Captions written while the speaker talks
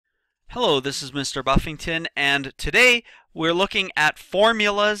Hello, this is Mr. Buffington, and today we're looking at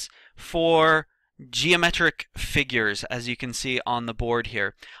formulas for geometric figures, as you can see on the board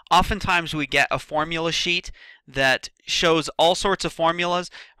here. Oftentimes we get a formula sheet that shows all sorts of formulas.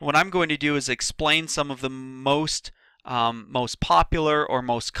 What I'm going to do is explain some of the most popular or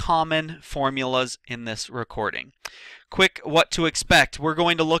most common formulas in this recording. Quick what to expect. We're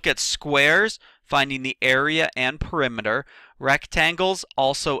going to look at squares, finding the area and perimeter, rectangles,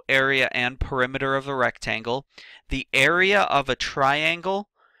 also area and perimeter of a rectangle, the area of a triangle,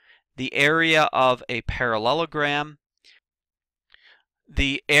 the area of a parallelogram,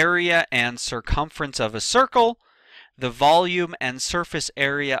 the area and circumference of a circle, the volume and surface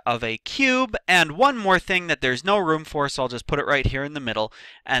area of a cube, and one more thing that there's no room for, so I'll just put it right here in the middle,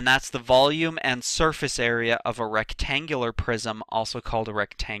 and that's the volume and surface area of a rectangular prism, also called a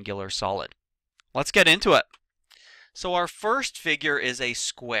rectangular solid. Let's get into it. So our first figure is a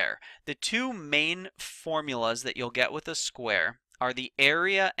square. The two main formulas that you'll get with a square are the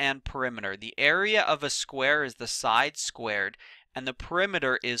area and perimeter. The area of a square is the side squared, and the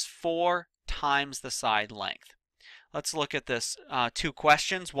perimeter is 4 times the side length. Let's look at this two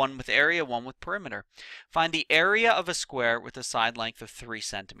questions, one with area, one with perimeter. Find the area of a square with a side length of 3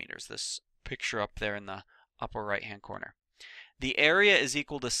 centimeters. This picture up there in the upper right hand corner. The area is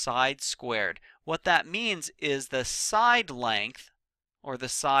equal to side squared. What that means is the side length or the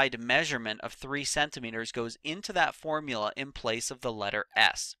side measurement of 3 centimeters goes into that formula in place of the letter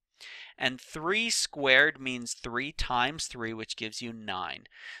S. And 3 squared means 3 times 3, which gives you 9.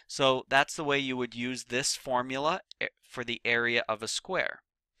 So that's the way you would use this formula for the area of a square.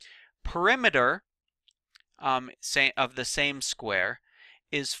 Perimeter of the same square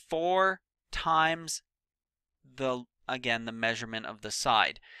is 4 times the measurement of the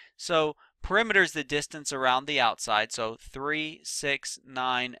side. So perimeter is the distance around the outside, so 3, 6,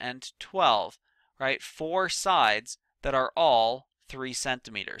 9, and 12, right? 4 sides that are all 3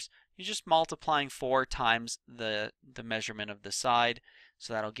 centimeters. You're just multiplying 4 times the measurement of the side,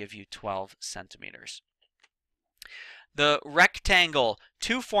 so that'll give you 12 centimeters. The rectangle,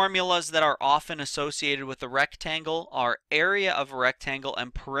 two formulas that are often associated with a rectangle are area of a rectangle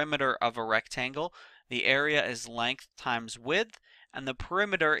and perimeter of a rectangle. The area is length times width, and the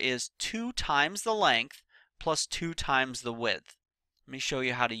perimeter is 2 times the length plus 2 times the width. Let me show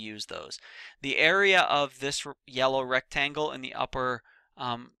you how to use those. The area of this yellow rectangle in the upper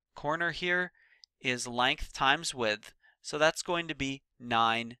corner here is length times width, so that's going to be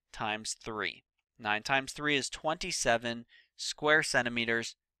 9 times 3. 9 times 3 is 27 square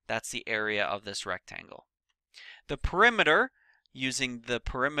centimeters. That's the area of this rectangle. The perimeter, using the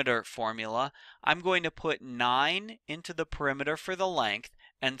perimeter formula, I'm going to put 9 into the perimeter for the length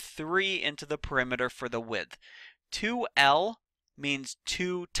and 3 into the perimeter for the width. 2L means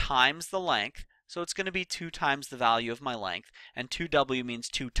 2 times the length, so it's going to be 2 times the value of my length, and 2W means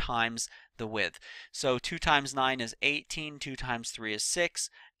 2 times the width. So 2 times 9 is 18, 2 times 3 is 6.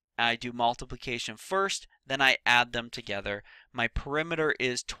 I do multiplication first, then I add them together. My perimeter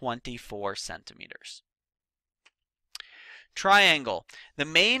is 24 centimeters. Triangle. The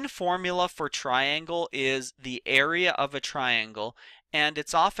main formula for triangle is the area of a triangle, and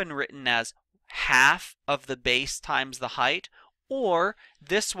it's often written as half of the base times the height, or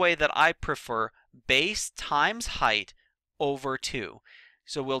this way that I prefer, base times height over 2.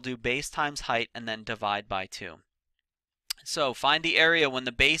 So we'll do base times height and then divide by 2. So find the area when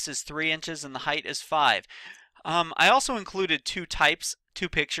the base is 3 inches and the height is 5. I also included two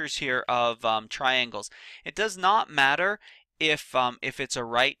pictures here of triangles. It does not matter if it's a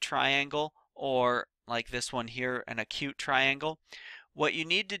right triangle or like this one here, an acute triangle. What you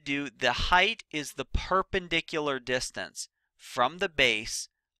need to do, the height is the perpendicular distance from the base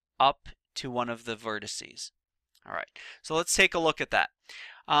up to one of the vertices. All right, so let's take a look at that.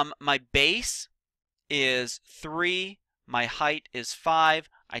 My base is 3, my height is 5.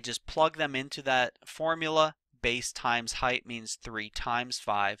 I just plug them into that formula. Base times height means 3 times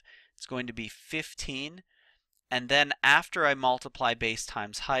 5. It's going to be 15. And then after I multiply base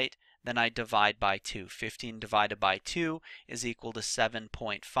times height, then I divide by 2. 15 divided by 2 is equal to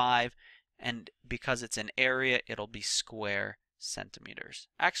 7.5. And because it's an area, it'll be square centimeters.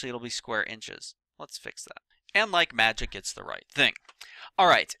 Actually, it'll be square inches. Let's fix that. And like magic, it's the right thing. All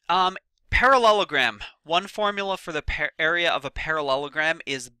right. Parallelogram. One formula for the area of a parallelogram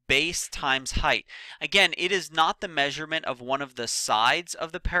is base times height. Again, it is not the measurement of one of the sides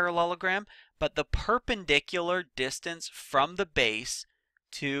of the parallelogram, but the perpendicular distance from the base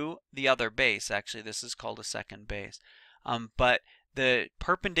to the other base. Actually, this is called a second base. But the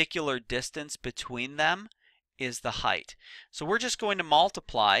perpendicular distance between them is the height. So we're just going to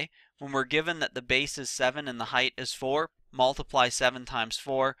multiply When we're given that the base is 7 and the height is 4, multiply 7 times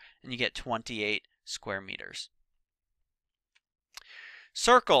 4 and you get 28 square meters.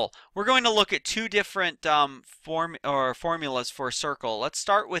 Circle. We're going to look at two different formulas for a circle. Let's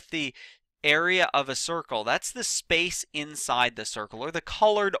start with the area of a circle. That's the space inside the circle, or the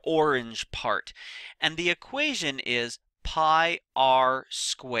colored orange part. And the equation is pi r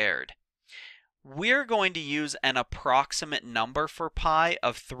squared. We're going to use an approximate number for pi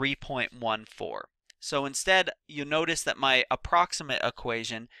of 3.14. So instead, you notice that my approximate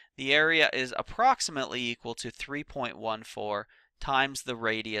equation, the area is approximately equal to 3.14 times the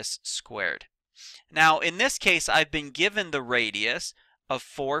radius squared. Now, in this case, I've been given the radius of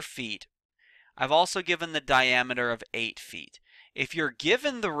 4 feet. I've also given the diameter of 8 feet. If you're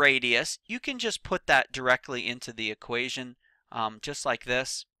given the radius, you can just put that directly into the equation, just like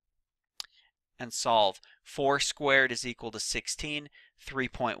this, and solve. 4 squared is equal to 16.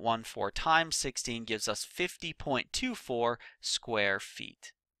 3.14 times 16 gives us 50.24 square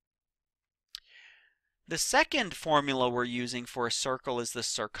feet. The second formula we're using for a circle is the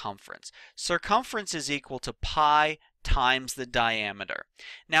circumference. Circumference is equal to pi times the diameter.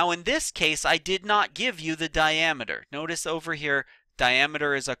 Now in this case, I did not give you the diameter. Notice over here,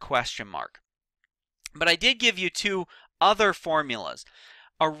 diameter is a question mark. But I did give you two other formulas.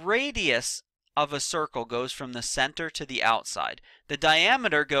 A radius of a circle goes from the center to the outside. The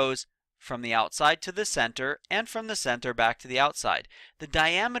diameter goes from the outside to the center and from the center back to the outside. The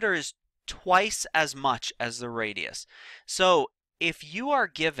diameter is twice as much as the radius. So if you are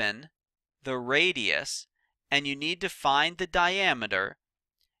given the radius and you need to find the diameter,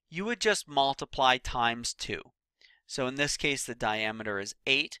 you would just multiply times 2. So in this case, the diameter is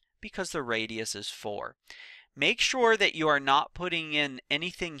 8 because the radius is 4. Make sure that you are not putting in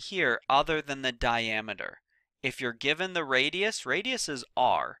anything here other than the diameter. If you're given the radius, radius is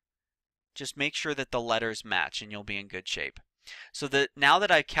r. Just make sure that the letters match and you'll be in good shape. So now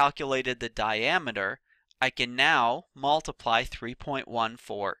that I've calculated the diameter, I can now multiply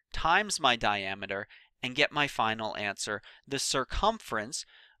 3.14 times my diameter and get my final answer. The circumference,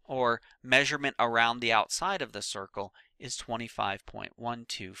 or measurement around the outside of the circle, is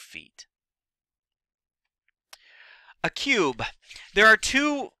 25.12 feet. A cube. There are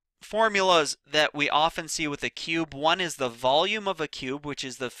two formulas that we often see with a cube. One is the volume of a cube, which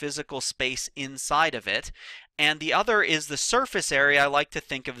is the physical space inside of it, and the other is the surface area. I like to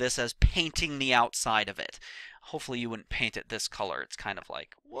think of this as painting the outside of it. Hopefully you wouldn't paint it this color. It's kind of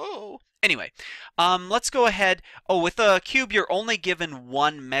like, whoa. Anyway, let's go ahead. Oh, with a cube, you're only given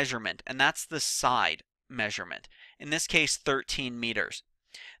one measurement, and that's the side measurement. In this case, 13 meters.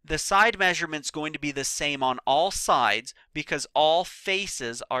 The side measurement is going to be the same on all sides because all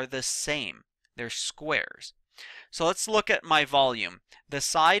faces are the same. They're squares. So let's look at my volume. The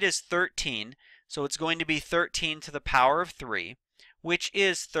side is 13, so it's going to be 13 to the power of 3, which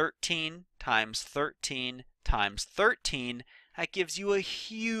is 13 times 13 times 13. That gives you a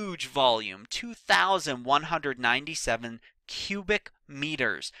huge volume, 2,197 cubic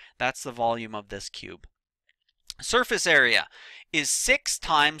meters. That's the volume of this cube. Surface area is 6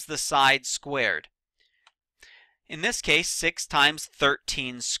 times the side squared. In this case, 6 times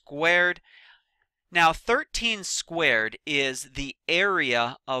 13 squared. Now, 13 squared is the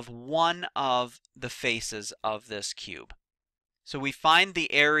area of one of the faces of this cube. So we find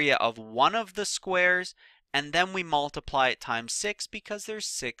the area of one of the squares, and then we multiply it times 6 because there's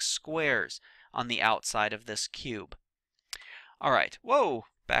 6 squares on the outside of this cube. All right, whoa.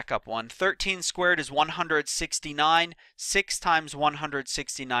 Back up one. 13 squared is 169. 6 times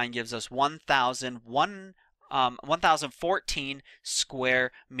 169 gives us 1,014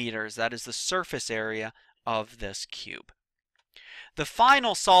 square meters. That is the surface area of this cube. The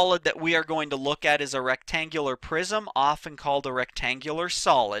final solid that we are going to look at is a rectangular prism, often called a rectangular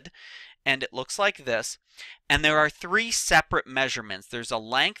solid. And it looks like this. And there are 3 separate measurements. There's a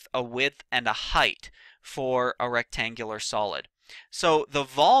length, a width, and a height for a rectangular solid. So the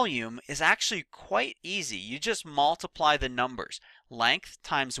volume is actually quite easy. You just multiply the numbers. Length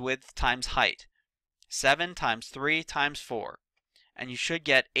times width times height. 7 times 3 times 4. And you should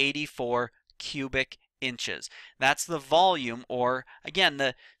get 84 cubic inches. That's the volume, or again,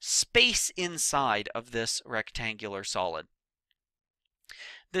 the space inside of this rectangular solid.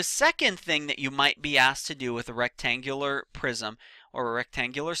 The second thing that you might be asked to do with a rectangular prism or a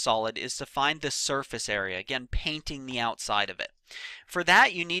rectangular solid is to find the surface area, again painting the outside of it. For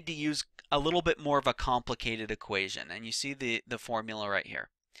that, you need to use a little bit more of a complicated equation, and you see the formula right here.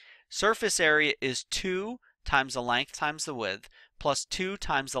 Surface area is 2 times the length times the width plus 2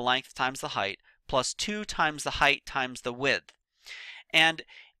 times the length times the height plus 2 times the height times the width. And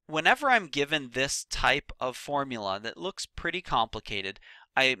whenever I'm given this type of formula that looks pretty complicated,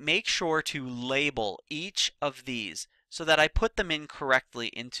 I make sure to label each of these so that I put them in correctly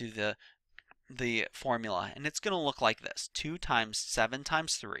into the formula, and it's going to look like this: 2 times 7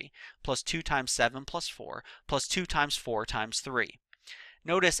 times 3 plus 2 times 7 plus 4 plus 2 times 4 times 3.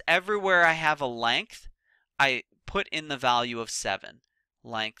 Notice everywhere I have a length, I put in the value of 7.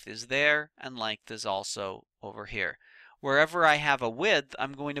 Length is there, and length is also over here. Wherever I have a width,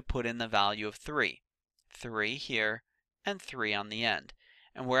 I'm going to put in the value of 3. 3 here, and 3 on the end.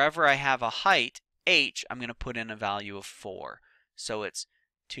 And wherever I have a height, h, I'm going to put in a value of 4. So it's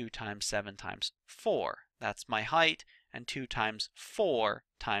 2 times 7 times 4. That's my height, and 2 times 4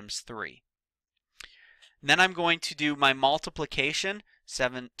 times 3. And then I'm going to do my multiplication,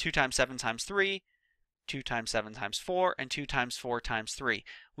 2 times 7 times 3, 2 times 7 times 4, and 2 times 4 times 3.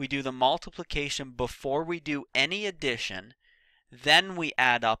 We do the multiplication before we do any addition, then we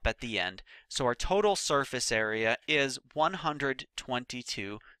add up at the end. So our total surface area is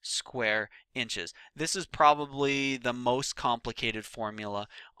 122 square inches. This is probably the most complicated formula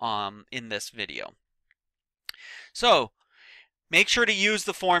in this video. So make sure to use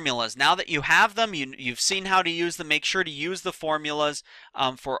the formulas. Now that you have them, you've seen how to use them, make sure to use the formulas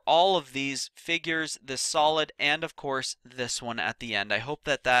for all of these figures, this solid, and of course this one at the end. I hope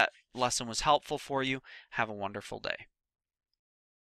that lesson was helpful for you. Have a wonderful day.